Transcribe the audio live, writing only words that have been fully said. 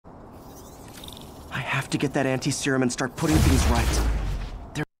have to get that anti-serum and start putting things right.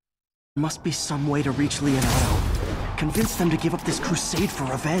 There must be some way to reach Lee and Otto. Convince them to give up this crusade for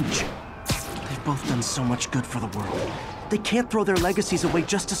revenge. They've both done so much good for the world. They can't throw their legacies away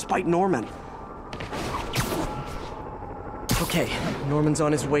just to spite Norman. Okay, Norman's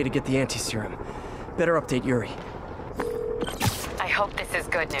on his way to get the anti-serum. Better update Yuri. I hope this is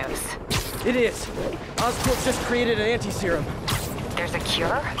good news. It is. Oscorp just created an anti-serum. There's a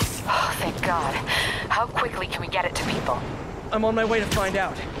cure? Oh, thank God. How quickly can we get it to people? I'm on my way to find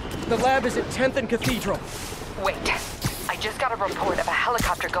out. The lab is at 10th and Cathedral. Wait. I just got a report of a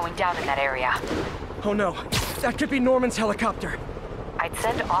helicopter going down in that area. Oh no. That could be Norman's helicopter. I'd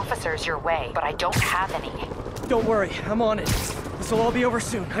send officers your way, but I don't have any. Don't worry, I'm on it. This'll all be over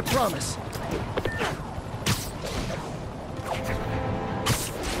soon, I promise.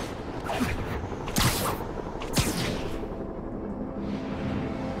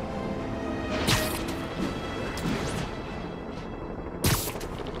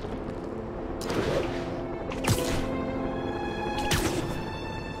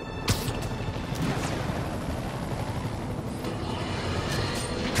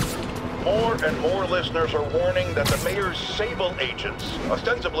 More and more listeners are warning that the mayor's Sable agents,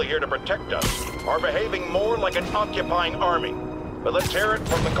 ostensibly here to protect us, are behaving more like an occupying army. But let's hear it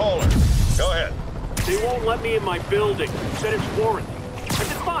from the caller. Go ahead. They won't let me in my building. Said it's warranted. I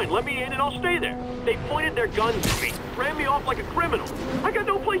said, fine, let me in and I'll stay there. They pointed their guns at me, ran me off like a criminal. I got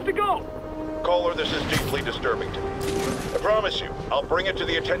no place to go. Caller, this is deeply disturbing to me. I promise you, I'll bring it to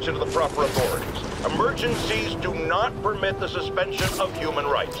the attention of the proper authorities. Emergencies do not permit the suspension of human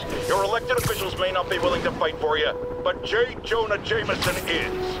rights. Your elected officials may not be willing to fight for you, but J. Jonah Jameson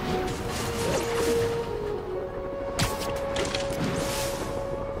is.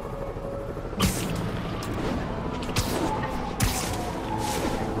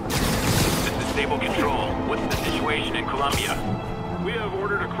 This is Stable Control. What's the situation in Colombia? We have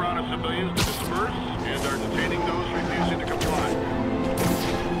ordered a crowd of civilians to disperse and are detaining those refusing to comply.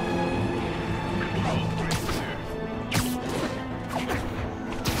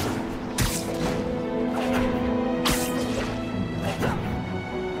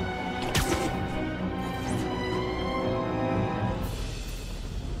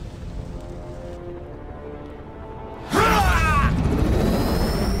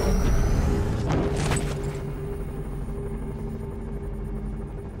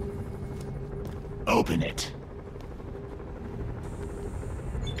 Open it.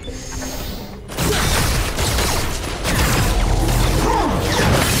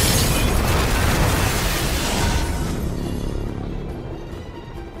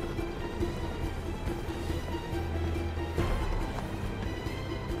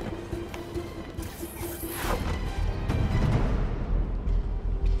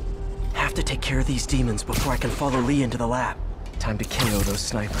 Have to take care of these demons before I can follow Lee into the lab. Time to KO those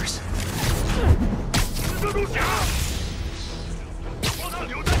snipers. 住脚！把他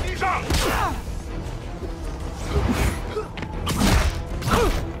留在地上！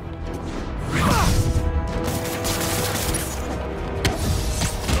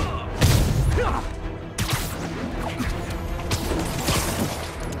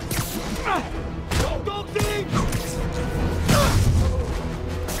有东西！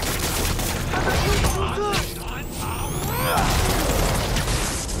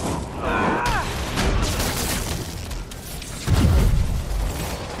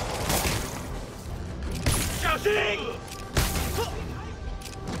小心！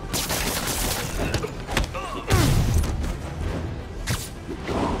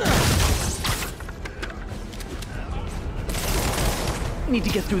 Need to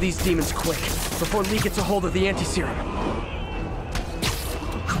get through these demons quick, before Lee gets a hold of the anti-serum.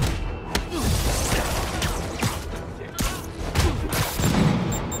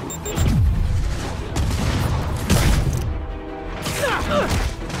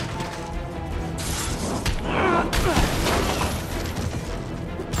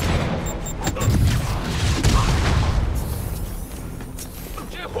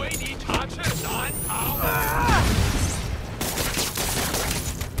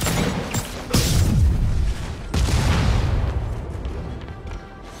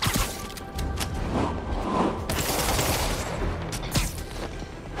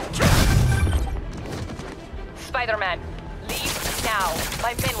 Spider-Man, leave now.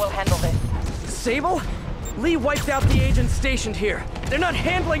 My men will handle this. Sable? Lee wiped out the agents stationed here. They're not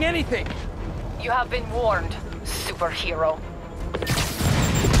handling anything! You have been warned, superhero.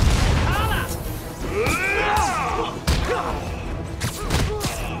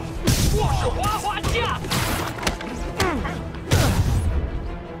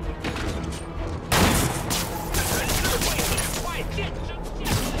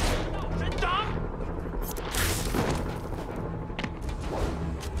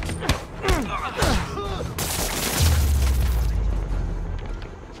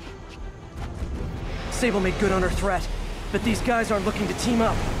 Sable made good on her threat, but these guys aren't looking to team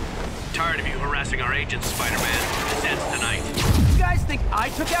up. Tired of you harassing our agents, Spider-Man. This ends tonight. You guys think I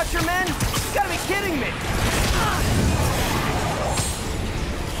took out your men? You gotta be kidding me!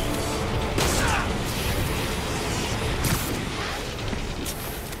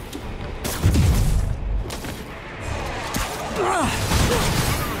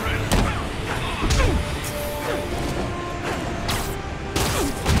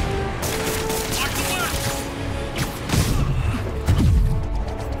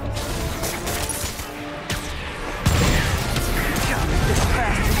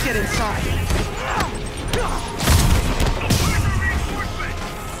 Get inside.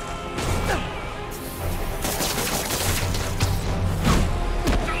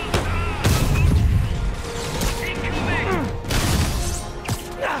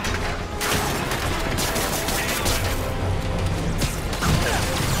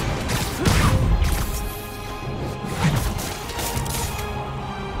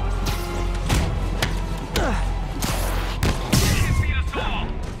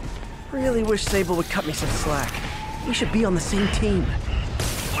 Really wish Sable would cut me some slack. We should be on the same team.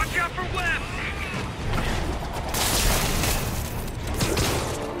 Watch out for webs!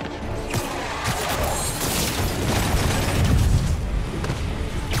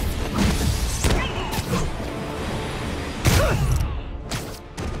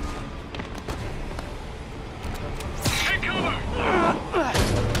 Take cover!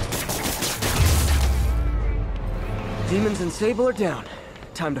 Demons and Sable are down.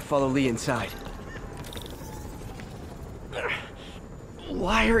 Time to follow Lee inside.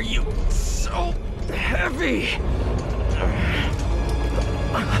 Why are you so heavy?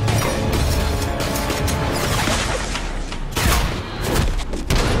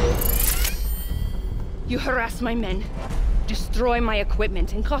 You harass my men, destroy my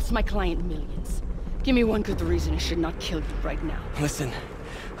equipment, and cost my client millions. Give me one good reason I should not kill you right now. Listen,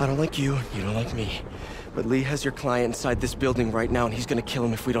 I don't like you, you don't like me. But Lee has your client inside this building right now, and he's gonna kill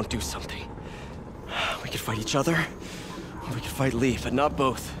him if we don't do something. We could fight each other, or we could fight Lee, but not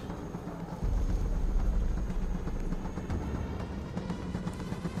both.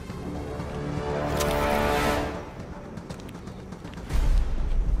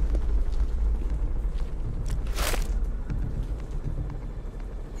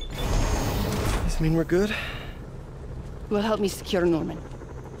 Does this mean we're good? You will help me secure Norman.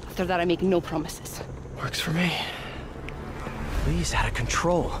 After that, I make no promises. Works for me. Lee's out of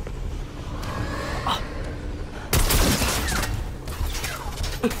control.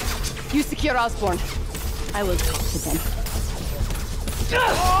 You secure Osborn. I will talk to them.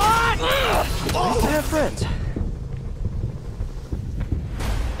 Nice to have friends.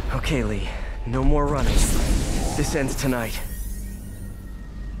 Okay, Lee. No more running. This ends tonight.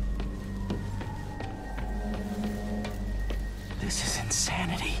 This is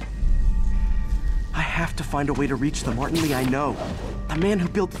insanity. I have to find a way to reach the Martin Lee I know. The man who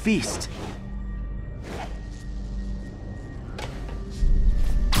built Feast.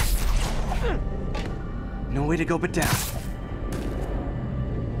 No way to go but down.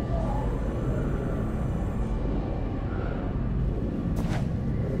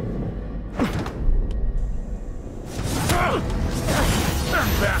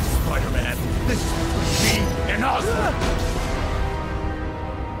 Back, Spider-Man! This is me and Osborn!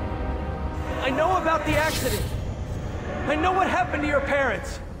 I know about the accident. I know what happened to your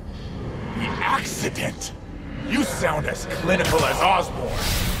parents. The accident? You sound as clinical as Osborn.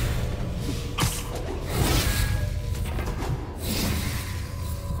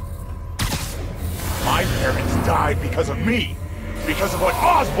 My parents died because of me. Because of what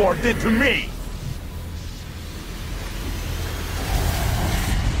Osborn did to me.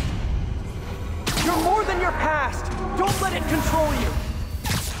 You're more than your past. Don't let it control you.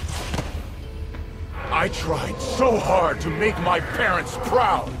 I tried so hard to make my parents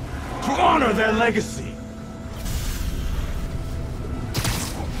proud, to honor their legacy.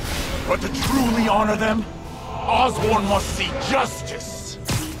 But to truly honor them, Osborn must see justice.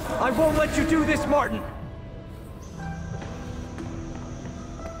 I won't let you do this, Martin.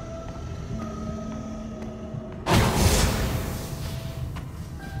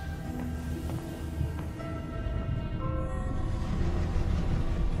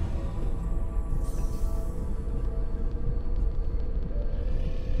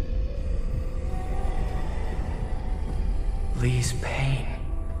 Lee's pain,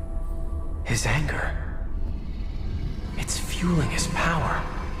 his anger, it's fueling his power.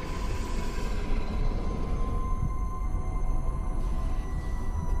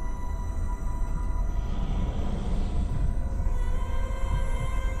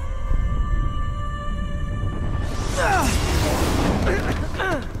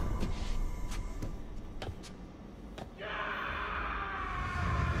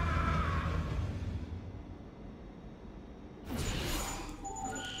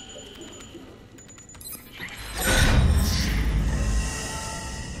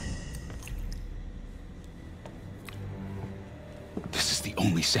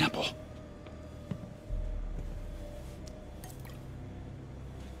 sample.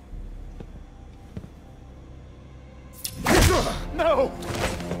 No!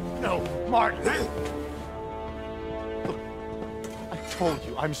 No, Martin! Look, I told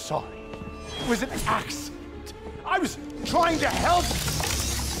you I'm sorry. It was an accident. I was trying to help.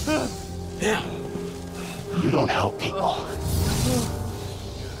 You don't help people.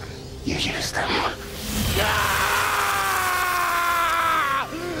 You use them.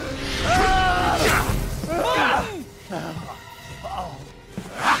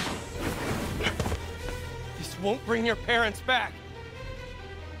 This won't bring your parents back.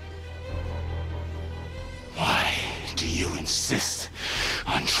 Why do you insist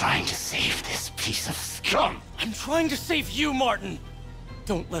on trying to save this piece of scum? I'm trying to save you, Martin.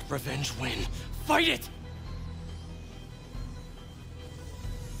 Don't let revenge win. Fight it!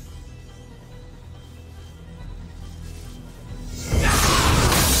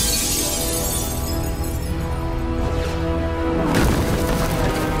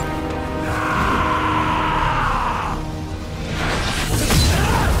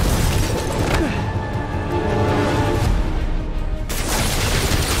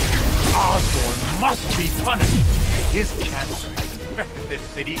 Must be punished! His cancer has infected this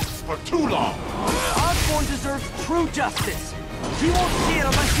city for too long! Osborn deserves true justice! He won't see it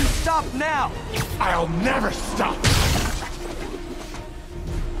unless you stop now! I'll never stop!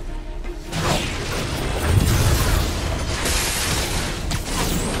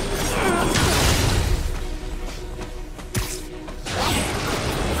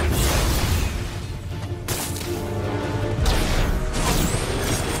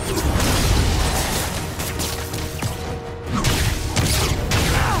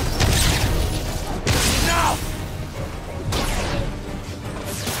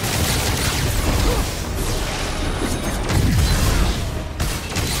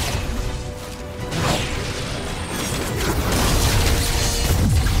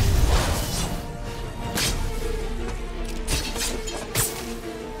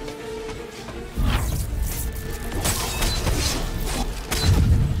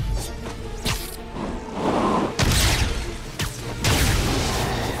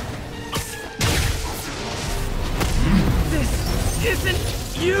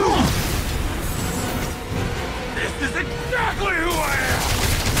 Isn't you! This is exactly who I am!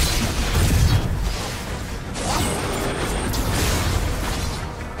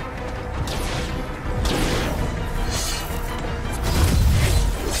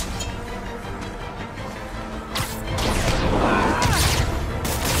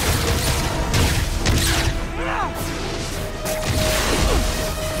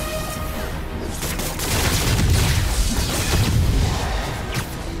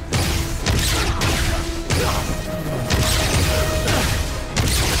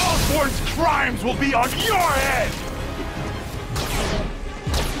 Crimes will be on your head!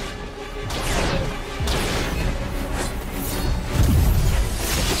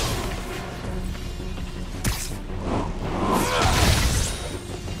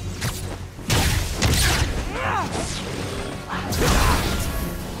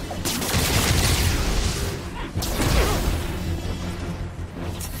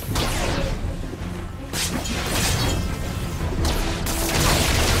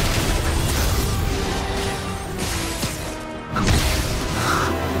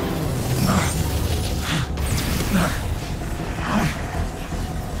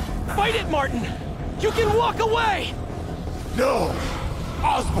 Fight it, Martin! You can walk away! No!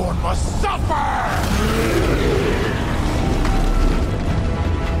 Osborn must suffer!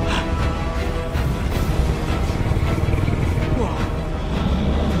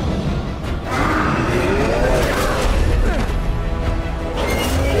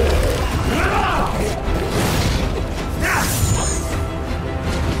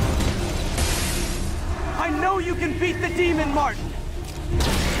 I know you can beat the demon, Martin!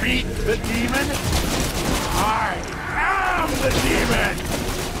 Beat the demon? I am the demon!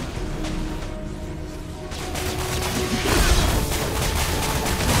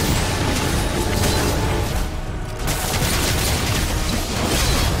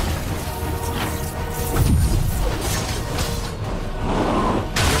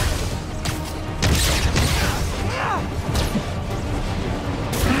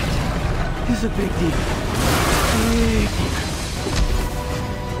 This is a big deal. Big deal.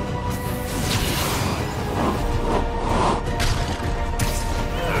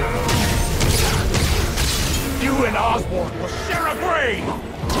 You and Osborn will share a grave!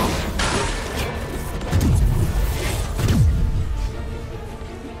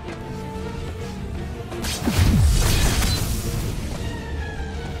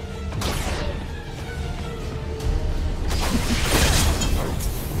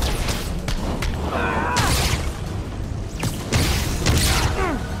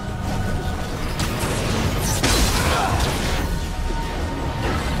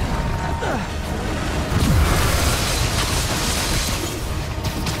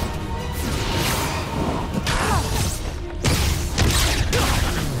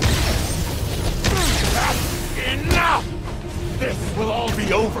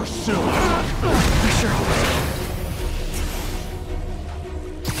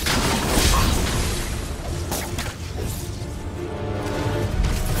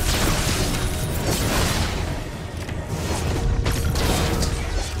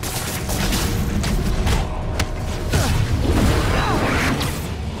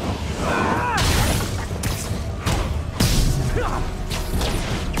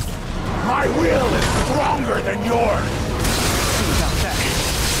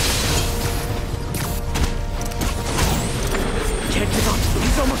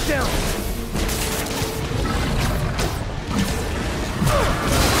 almost down!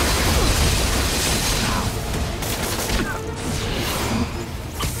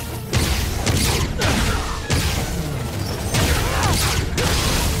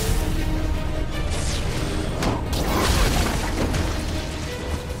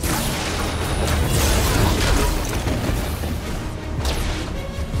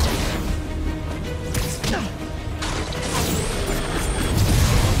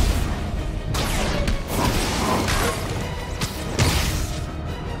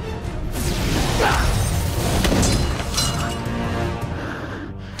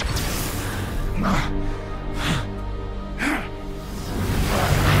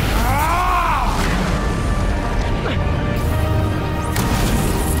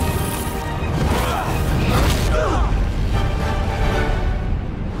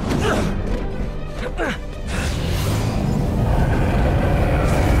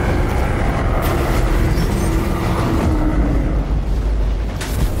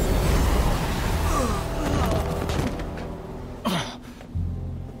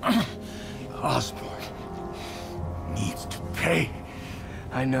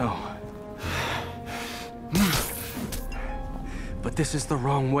 I know. But this is the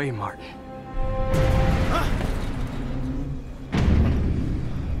wrong way, Martin.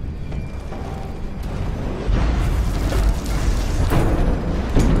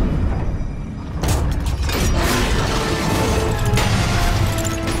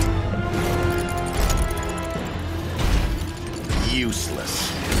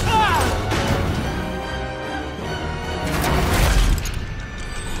 Useless.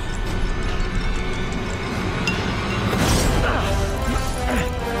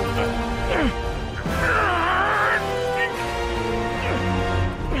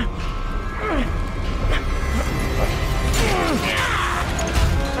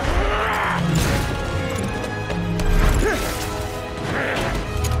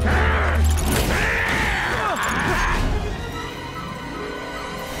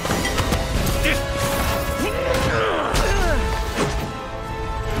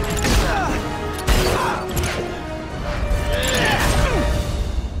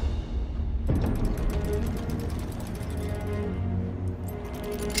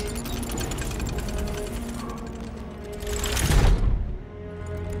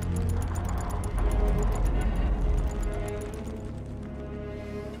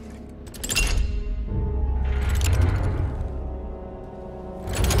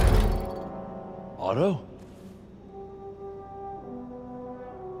 Otto?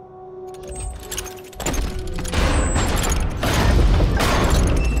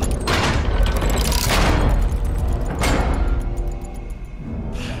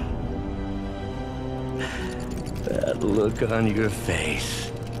 That look on your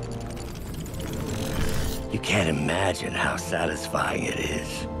face. You can't imagine how satisfying it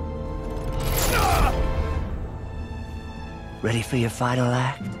is. Ready for your final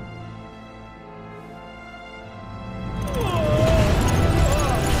act?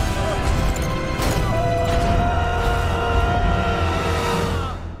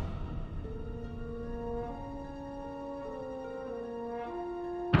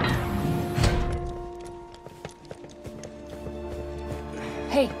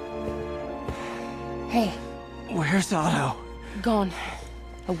 Hey. Hey. Where's Otto? Gone.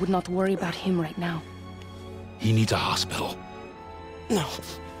 I would not worry about him right now. He needs a hospital. No.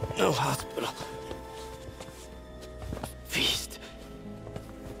 No hospital. Feast.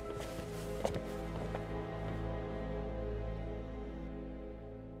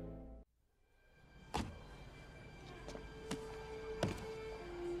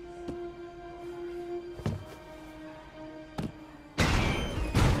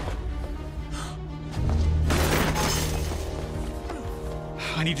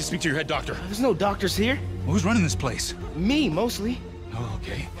 I need to speak to your head doctor. There's no doctors here. Who's running this place? Me, mostly. Oh,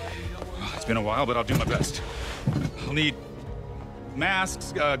 okay. Well, it's been a while, but I'll do my best. I'll need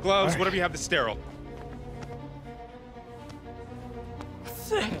masks, gloves, whatever you have that's sterile.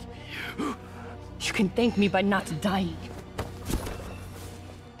 Thank you. You can thank me by not dying.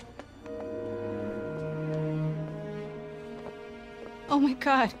 Oh my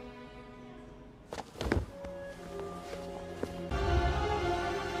God.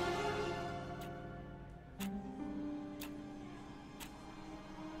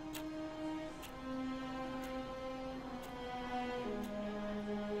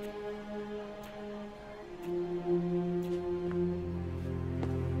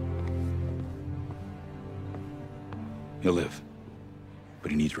 He'll live,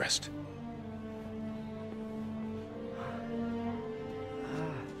 but he needs rest.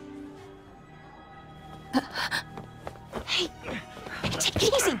 Hey, take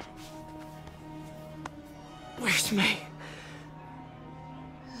it easy. Where's May?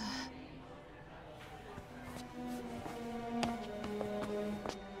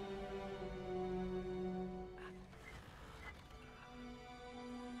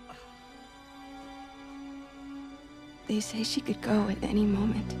 They say she could go at any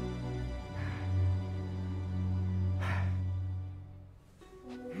moment.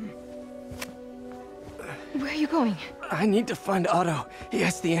 Where are you going? I need to find Otto. He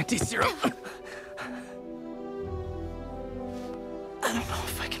has the anti-serum. I don't know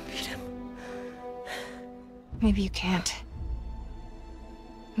if I can beat him. Maybe you can't.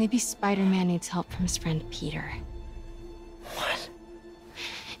 Maybe Spider-Man needs help from his friend Peter. What?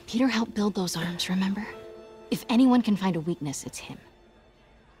 Peter helped build those arms, remember? If anyone can find a weakness, it's him.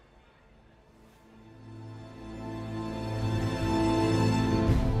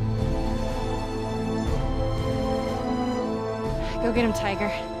 Go get him,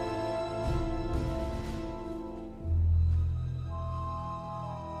 Tiger.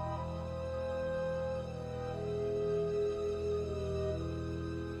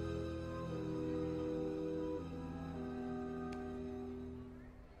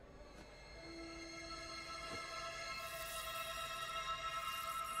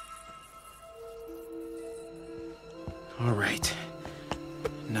 All right.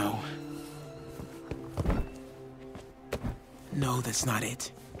 No. No, that's not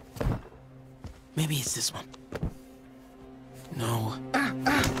it. Maybe it's this one. No.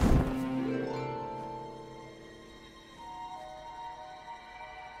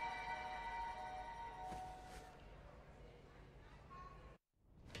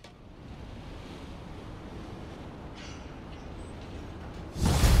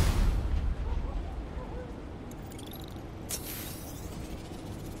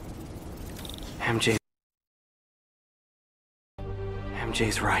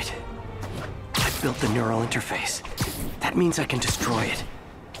 MJ's right. I built the neural interface. That means I can destroy it.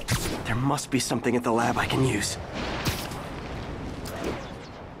 There must be something at the lab I can use.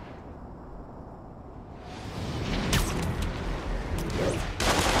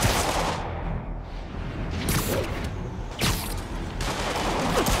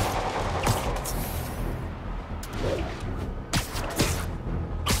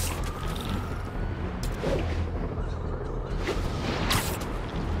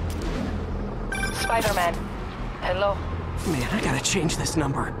 Spider-Man. Hello. Man, I gotta change this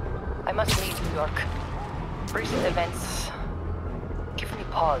number. I must leave New York. Recent events give me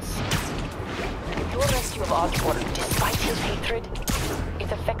pause. Your rescue of Osborn, despite his hatred,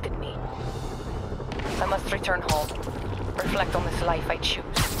 it affected me. I must return home. Reflect on this life I choose.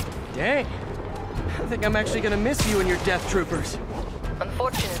 Dang. I think I'm actually gonna miss you and your death troopers.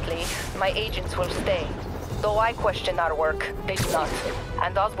 Unfortunately, my agents will stay. Though I question our work, they do not.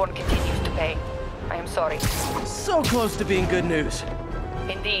 And Osborn continues to pay. I am sorry. So close to being good news.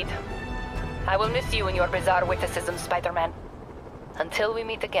 Indeed. I will miss you and your bizarre witticism, Spider-Man. Until we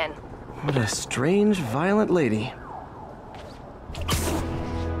meet again. What a strange, violent lady.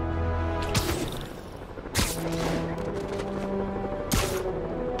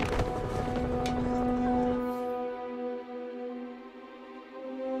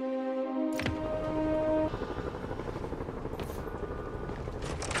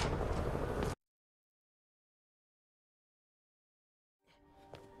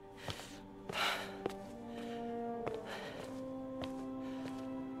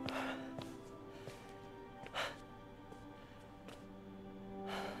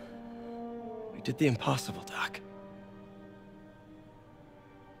 We did the impossible, Doc.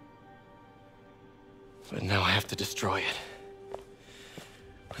 But now I have to destroy it.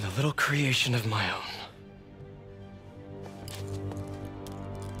 With a little creation of my own.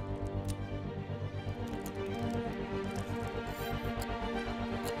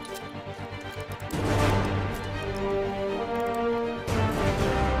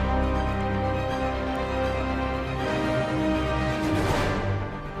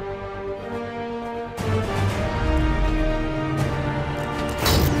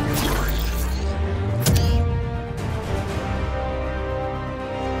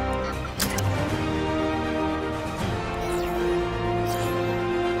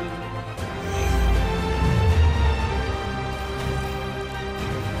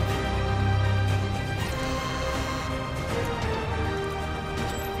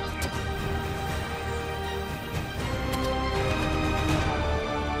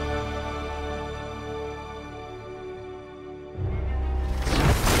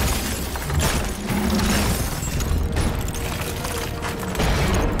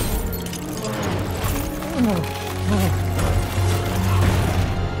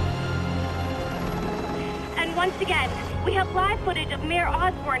 And once again, we have live footage of Mayor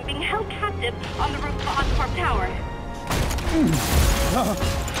Osborn being held captive on the roof of Oscorp Tower.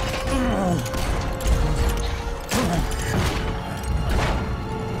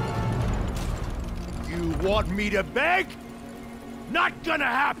 You want me to beg? Not gonna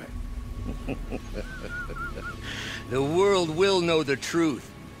happen! The world will know the truth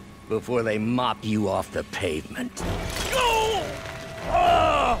before they mop you off the pavement. Go!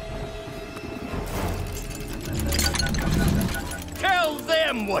 Tell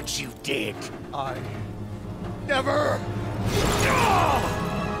them what you did. I never...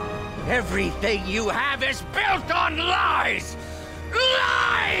 Everything you have is built on lies!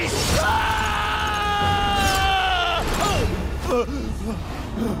 Lies!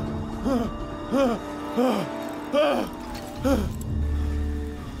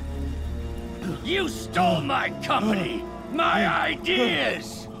 You stole my company, my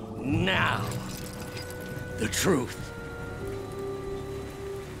ideas! Now, the truth.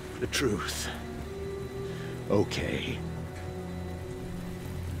 The truth. Okay.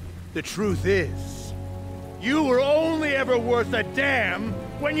 The truth is, you were only ever worth a damn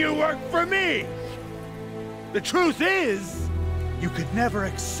when you worked for me! The truth is, you could never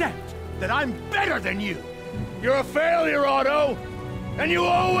accept that I'm better than you! You're a failure, Otto! And you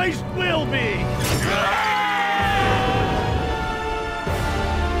always will be!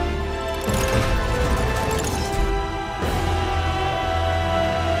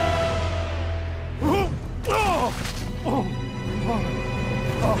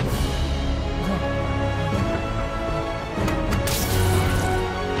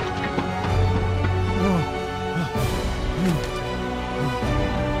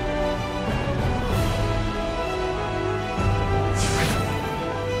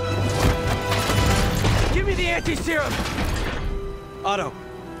 Anti-serum! Otto,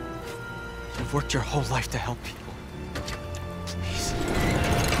 you've worked your whole life to help people. Please.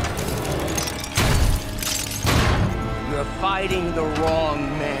 You're fighting the wrong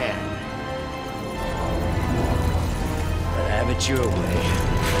man. But have it your way.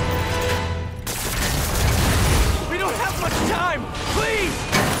 We don't have much time! Please!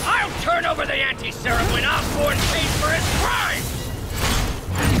 I'll turn over the anti-serum when Osborn pays for his crime!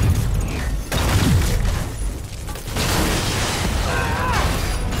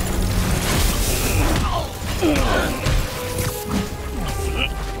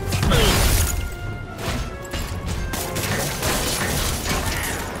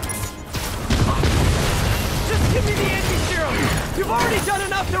 Just give me the anti-serum! You've already done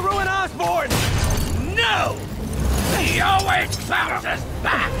enough to ruin Osborn! No! He always bounces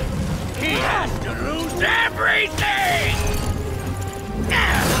back! He has to lose everything!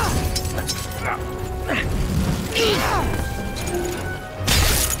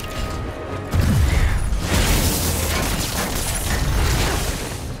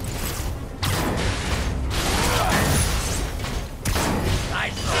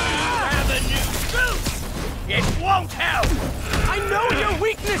 It won't help! I know your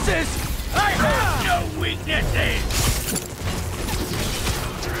weaknesses! I have no weaknesses!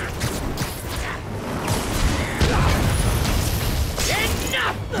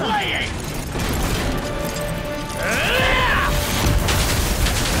 Enough playing!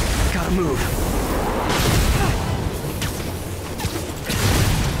 Gotta move.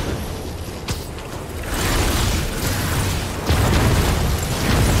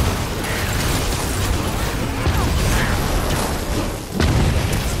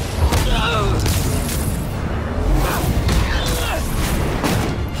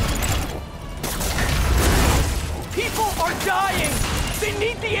 They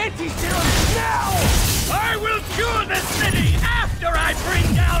need the anti-serum now! I will cure the city after I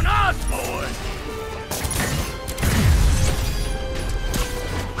bring down Osborn!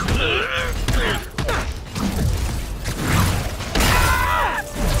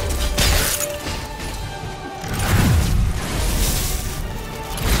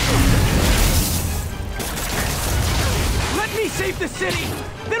 Let me save the city!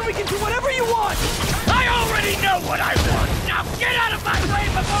 Then we can do whatever you want! I already know what I want! Now get out of my way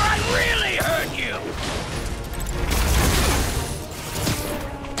before I really hurt you!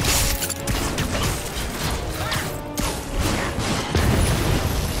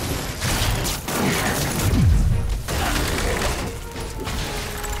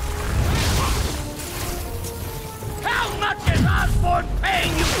 How much is Osborn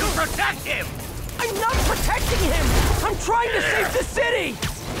paying you to protect him? I'm not protecting him! I'm trying to save the city!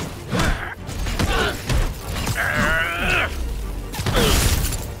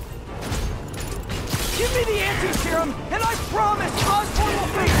 Give me the anti-serum, and I promise Osborn will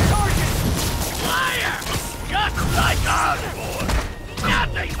face charges! Liar! Just like Osborn!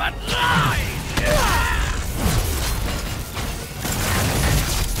 Nothing but lies!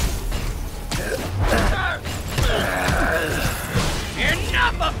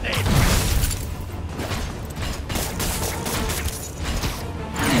 Enough of this!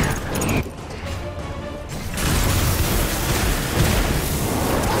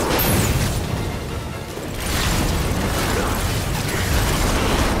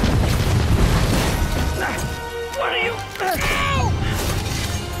 What are you...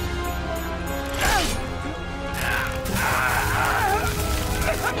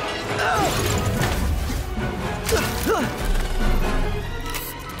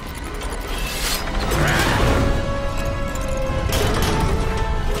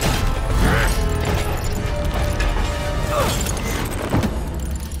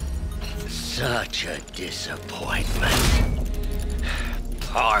 Such a disappointment.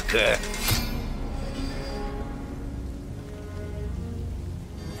 Parker.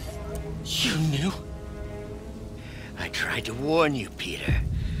 You knew? I tried to warn you, Peter,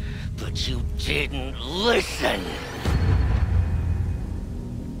 but you didn't listen.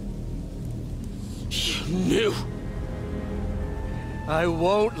 You knew. I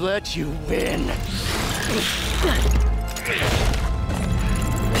won't let you win.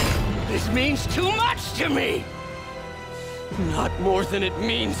 This means too much to me! Not more than it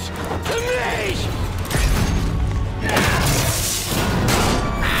means to me!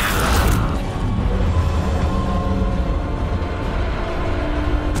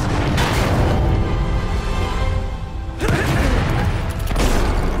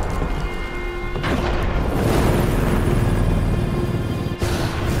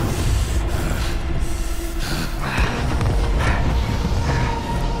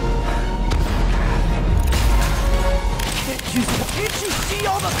 Can't you see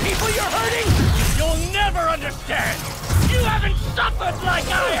all the people you're hurting? You'll never understand! You haven't suffered like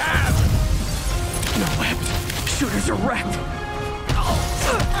I have! No weapons. Shooters are wrecked.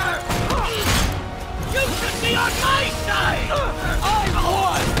 You should be on my side! I'm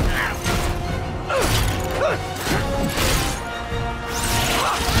one!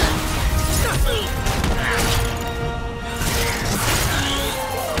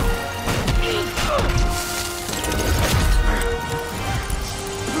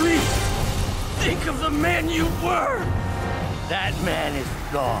 Please, think of the man you were! That man is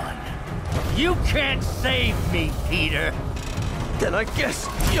gone. You can't save me, Peter. Then I guess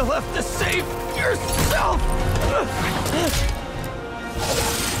you'll have to save yourself!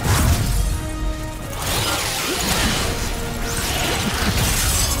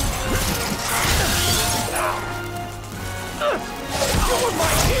 You're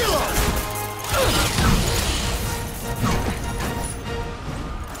my hero!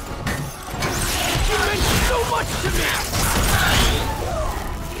 You meant so much to me!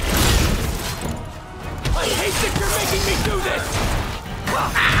 I hate that you're making me do this!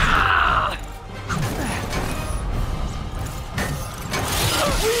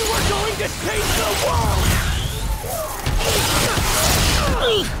 We were going to change the world!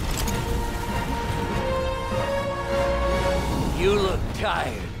 You look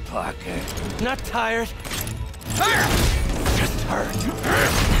tired, Parker. Not tired. Just hurt.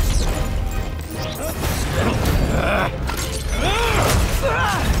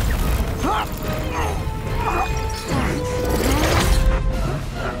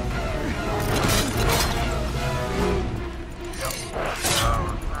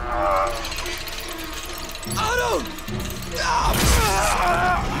 Otto!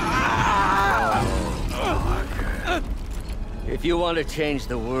 If you want to change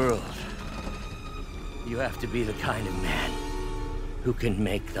the world, you have to be the kind of man who can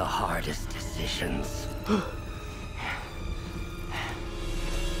make the hardest decisions.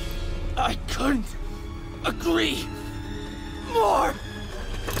 I couldn't agree more!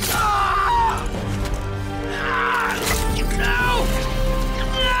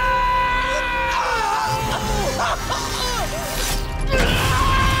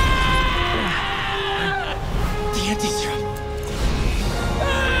 The anti-serum.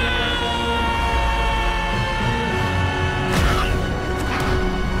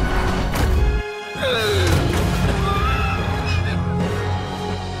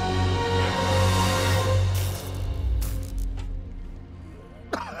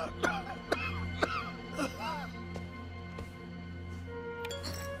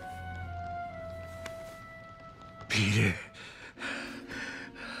 Peter,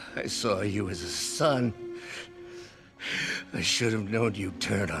 I saw you as a son. I should have known you'd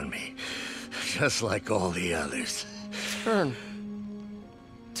turn on me. just like all the others. Turn.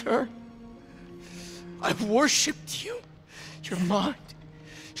 I've worshipped you. Your mind,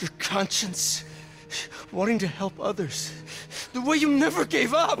 your conscience, wanting to help others. The way you never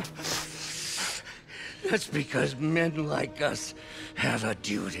gave up. That's because men like us have a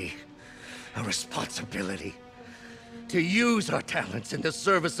duty, a responsibility, to use our talents in the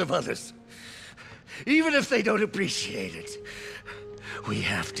service of others. Even if they don't appreciate it, we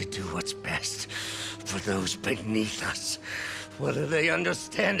have to do what's best for those beneath us, whether they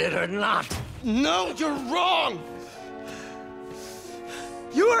understand it or not. No, you're wrong!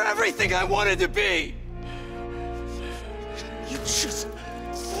 You are everything I wanted to be! You just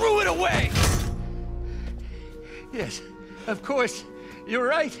threw it away! Yes, of course. You're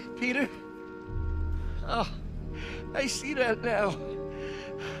right, Peter. Oh, I see that now.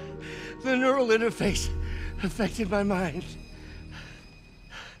 The neural interface affected my mind.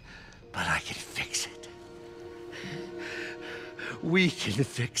 But I can fix it. We can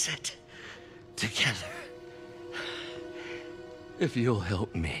fix it. Together. If you'll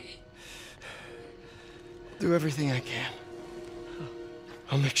help me. Do everything I can.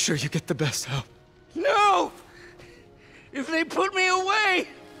 I'll make sure you get the best help. No! If they put me away,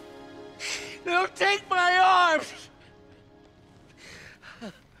 they'll take my arms.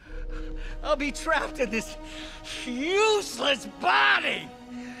 I'll be trapped in this useless body.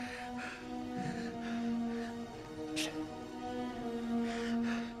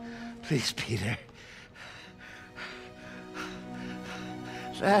 Please, Peter.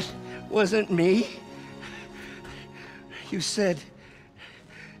 That wasn't me. You said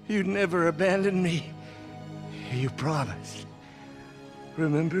you'd never abandon me. You promised.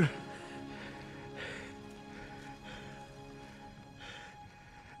 Remember?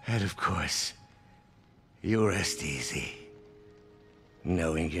 And of course, you rest easy,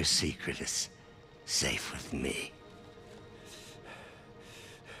 knowing your secret is safe with me.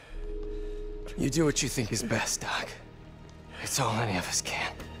 You do what you think is best, Doc. It's all any of us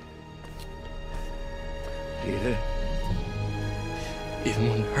can. Peter? Even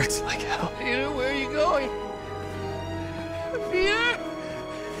when it hurts like hell. Peter, where are you going? Peter?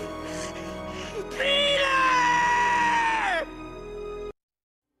 Peter!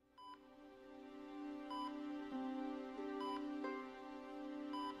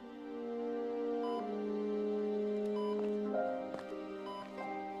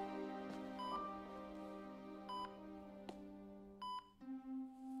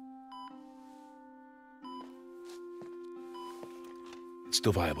 It's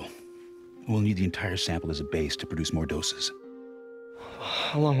still viable. We'll need the entire sample as a base to produce more doses.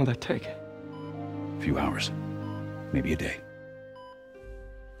 How long will that take? A few hours. Maybe a day.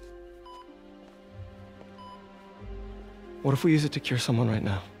 What if we use it to cure someone right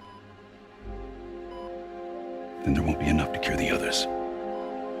now? Then there won't be enough to cure the others.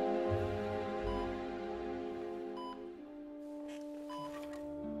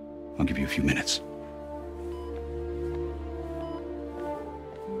 I'll give you a few minutes.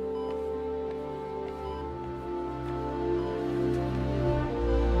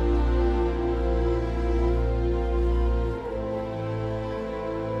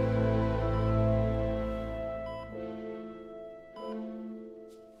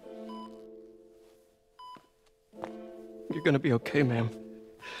 You're gonna be okay, ma'am.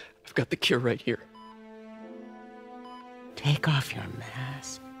 I've got the cure right here. Take off your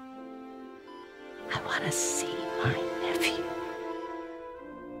mask. I want to see my nephew.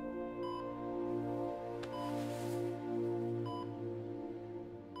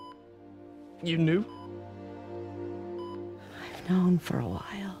 You knew? I've known for a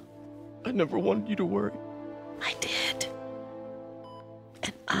while. I never wanted you to worry. I did.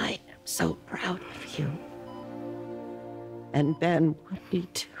 And I am so proud of you. And Ben would be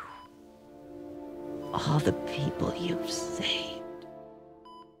too. All the people you've saved.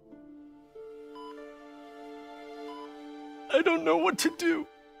 I don't know what to do.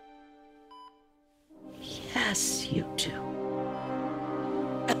 Yes, you do.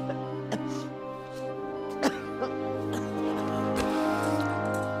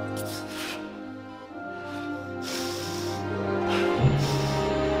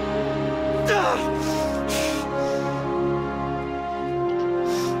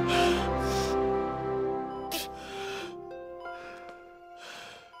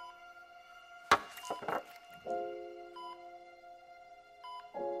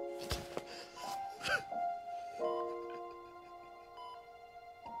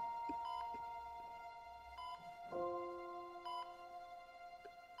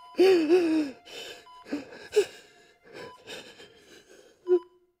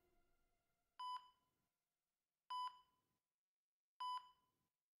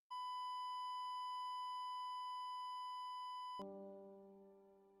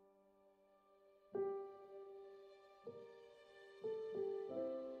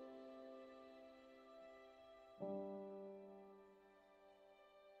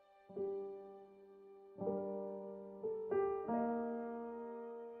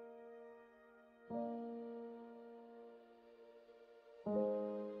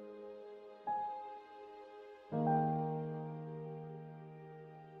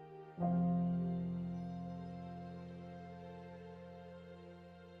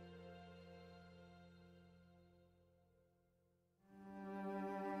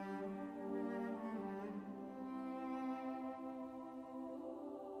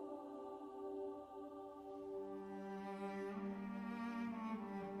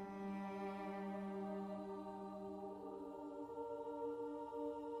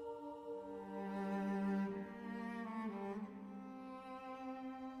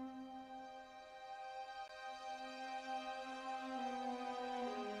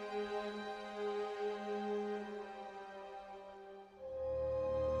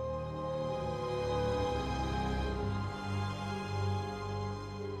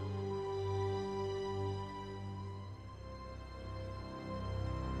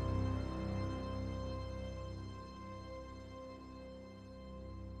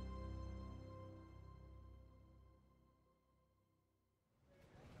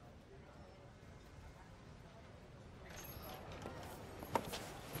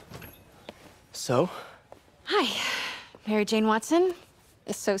 So? Hi, Mary Jane Watson,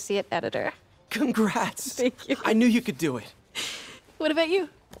 associate editor. Congrats! Thank you. I knew you could do it. What about you?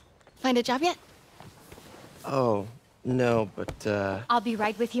 Find a job yet? Oh, no, but, I'll be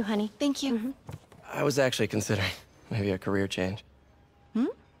right with you, honey. Thank you. I was actually considering maybe a career change. Hmm?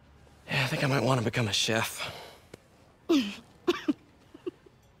 Yeah, I think I might want to become a chef. I'm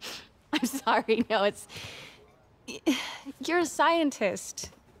sorry, no, it's... You're a scientist.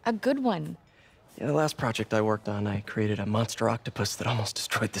 A good one. Yeah, the last project I worked on, I created a monster octopus that almost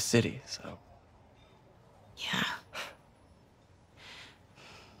destroyed the city, so... Yeah.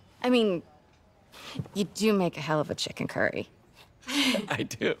 I mean, you do make a hell of a chicken curry. I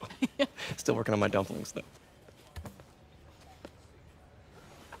do. Still working on my dumplings, though.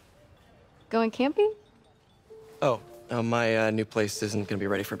 Going camping? Oh, my new place isn't gonna be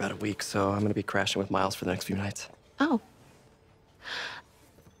ready for about a week, so I'm gonna be crashing with Miles for the next few nights. Oh.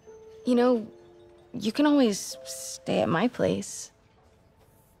 You know, you can always stay at my place.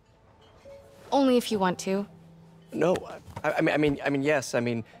 Only if you want to. No, I mean, yes, I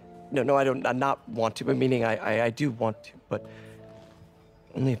mean, no, I don't, I not want to, but meaning I do want to, but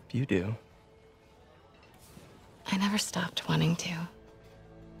only if you do. I never stopped wanting to.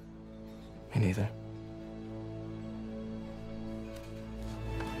 Me neither.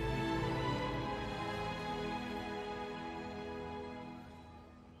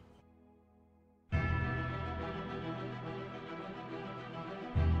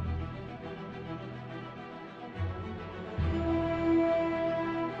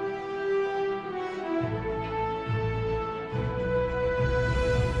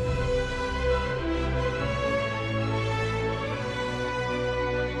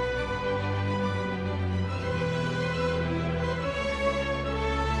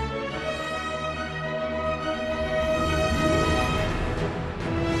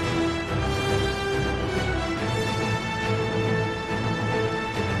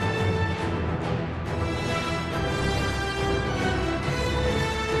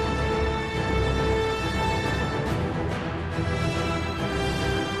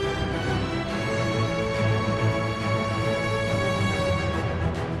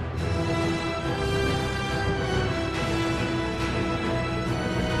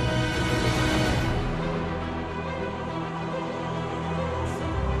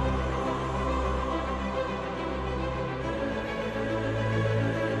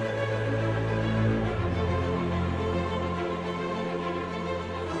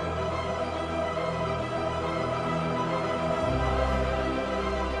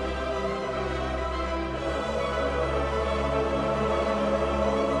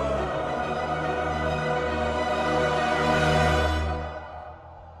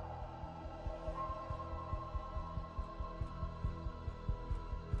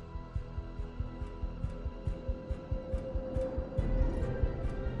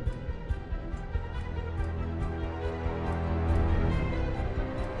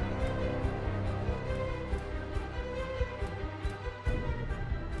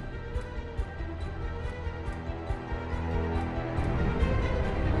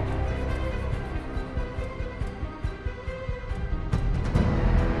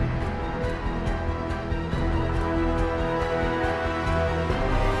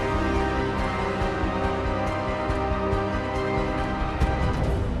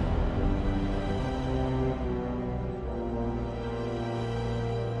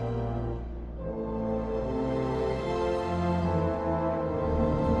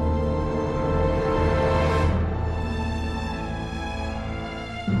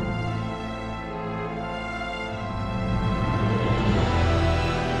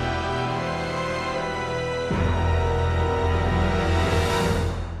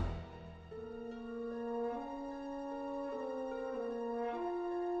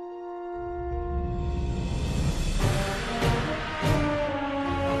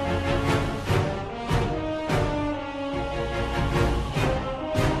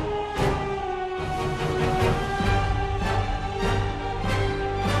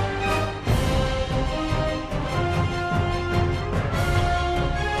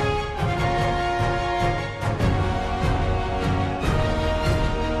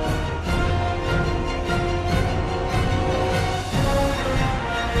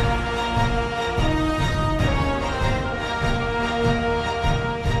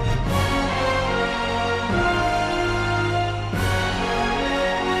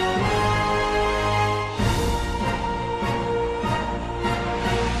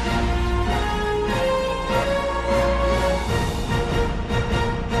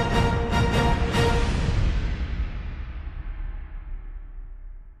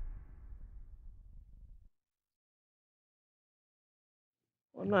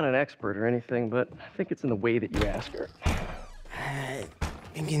 I'm not an expert or anything, but I think it's in the way that you ask her.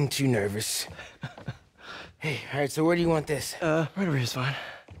 I'm getting too nervous. Hey, all right, so where do you want this? Right over here is fine.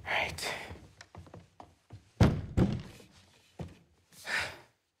 All right.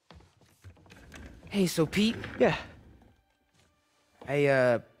 Hey, so Pete? Yeah?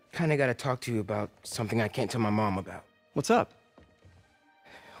 I, kinda gotta talk to you about something I can't tell my mom about. What's up?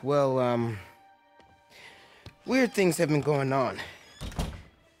 Well, weird things have been going on.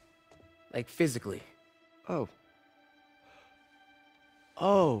 Like, physically. Oh.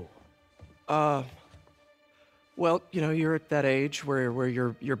 Well, you know, you're at that age where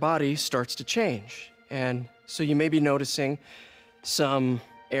your body starts to change. And so you may be noticing some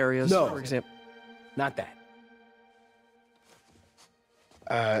areas, No. for example. Not that.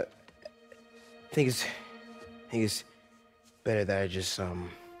 I think it's better that I just,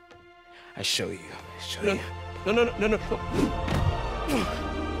 I show you. No.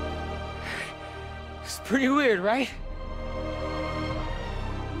 It's pretty weird, right?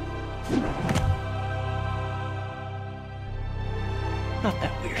 Not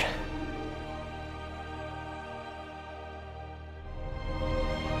that weird.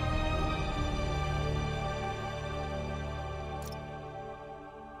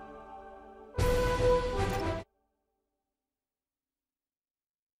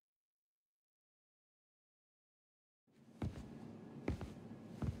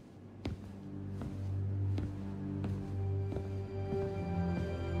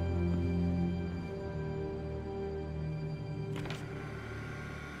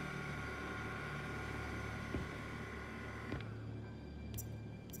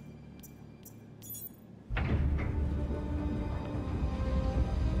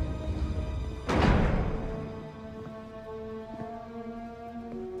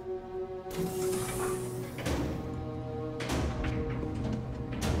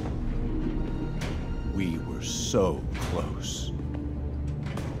 We were so close.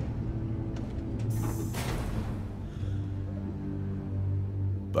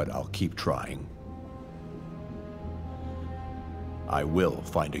 But I'll keep trying. I will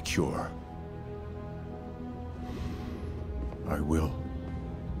find a cure. I will.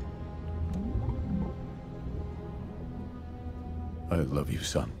 I love you,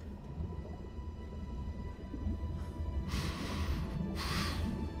 son.